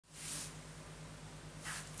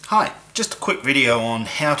Hi, just a quick video on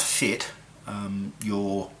how to fit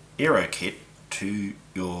your Aero Kit to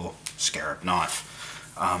your scarab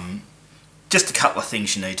knife. Just a couple of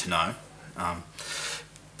things you need to know.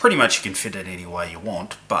 Pretty much you can fit it any way you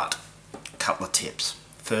want, but a couple of tips.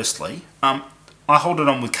 Firstly, I hold it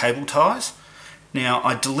on with cable ties. Now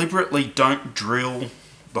I deliberately don't drill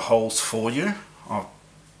the holes for you.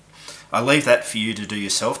 I leave that for you to do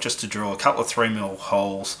yourself, just to drill a couple of 3mm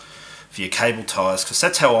holes for your cable ties, because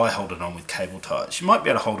that's how I hold it on with cable ties. You might be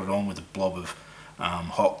able to hold it on with a blob of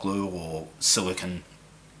hot glue or silicone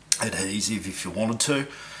adhesive if you wanted to,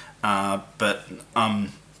 but I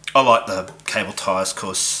like the cable ties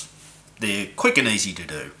because they're quick and easy to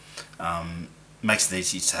do. Makes it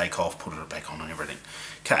easy to take off, put it back on and everything.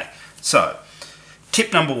 Okay, so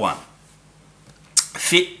tip number one,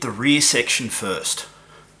 fit the rear section first.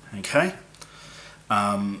 Okay,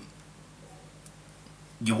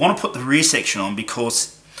 you want to put the rear section on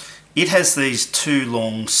because it has these two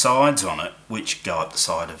long sides on it which go up the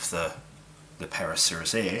side of the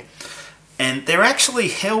Paracera's, and they're actually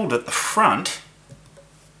held at the front,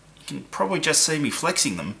 you can probably just see me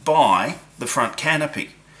flexing them, by the front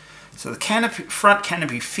canopy. So the front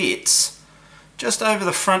canopy fits just over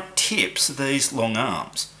the front tips of these long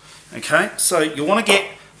arms. Okay, so you want to get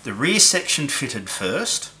the rear section fitted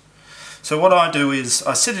first. So what I do is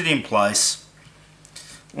I set it in place,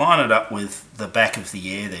 line it up with the back of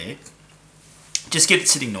the air there, just get it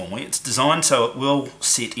sitting normally. It's designed so it will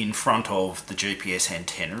sit in front of the GPS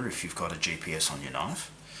antenna if you've got a GPS on your knife.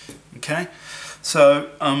 Okay,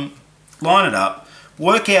 so line it up,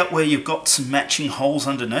 work out where you've got some matching holes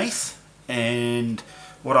underneath, and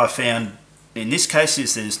what I found in this case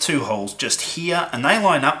is there's two holes just here, and they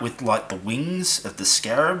line up with like the wings of the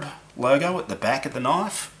scarab logo at the back of the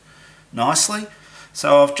knife nicely.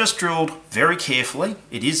 So I've just drilled very carefully.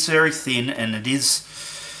 It is very thin and it is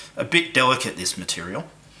a bit delicate, this material.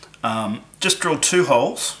 Just drilled two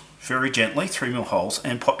holes very gently, 3mm holes,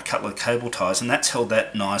 and popped a couple of cable ties, and that's held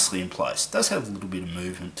that nicely in place. It does have a little bit of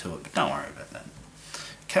movement to it, but don't worry about that.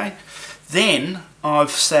 Okay, then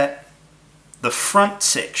I've sat the front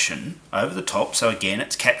section over the top, so again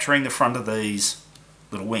it's capturing the front of these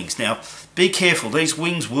little wings. Now be careful, these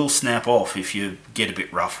wings will snap off if you get a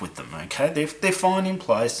bit rough with them. Okay, they're fine in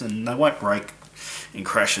place and they won't break in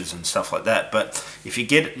crashes and stuff like that, but if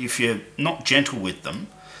you're not gentle with them,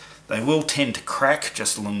 they will tend to crack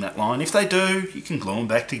just along that line. If they do, you can glue them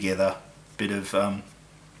back together. Bit of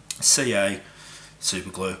CA super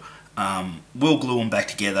glue will glue them back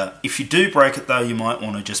together. If you do break it though, you might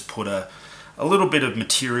want to just put a little bit of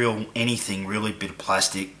material, anything really, bit of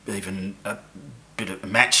plastic, even a bit of a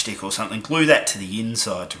matchstick or something, glue that to the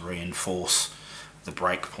inside to reinforce the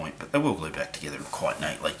break point, but they will glue back together quite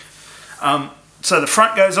neatly. So the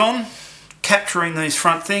front goes on, capturing these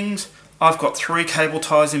front things. I've got 3 cable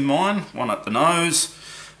ties in mine, one at the nose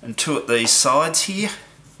and 2 at these sides here,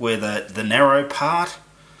 where the narrow part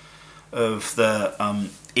of the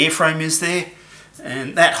airframe is there,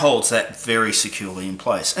 and that holds that very securely in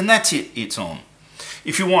place, and that's it, it's on.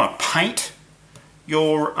 If you want to paint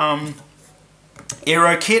your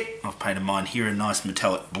Aero Kit, I've painted mine here in nice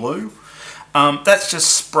metallic blue. That's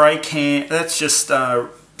just spray paint. It's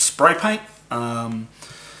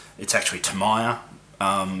actually Tamiya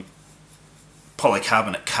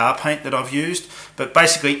polycarbonate car paint that I've used, but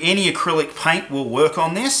basically any acrylic paint will work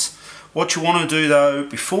on this. What you want to do though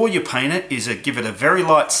before you paint it is give it a very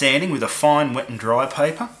light sanding with a fine wet and dry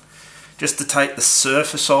paper, just to take the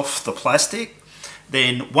surface off the plastic.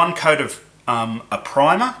 Then 1 coat of a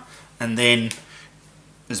primer, and then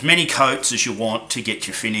as many coats as you want to get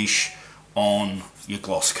your finish on your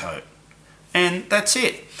gloss coat. And that's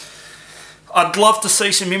it. I'd love to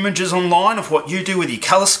see some images online of what you do with your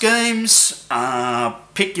colour schemes.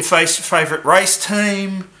 Pick your favourite race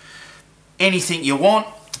team, anything you want.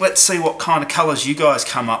 Let's see what kind of colours you guys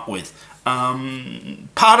come up with.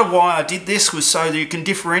 Part of why I did this was so that you can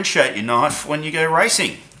differentiate your knife when you go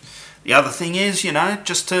racing. The other thing is, you know,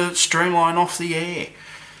 just to streamline off the air,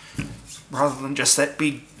 rather than just that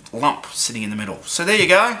big lump sitting in the middle. So there you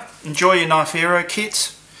go. Enjoy your Knife Aero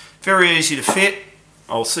kits. Very easy to fit.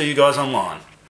 I'll see you guys online.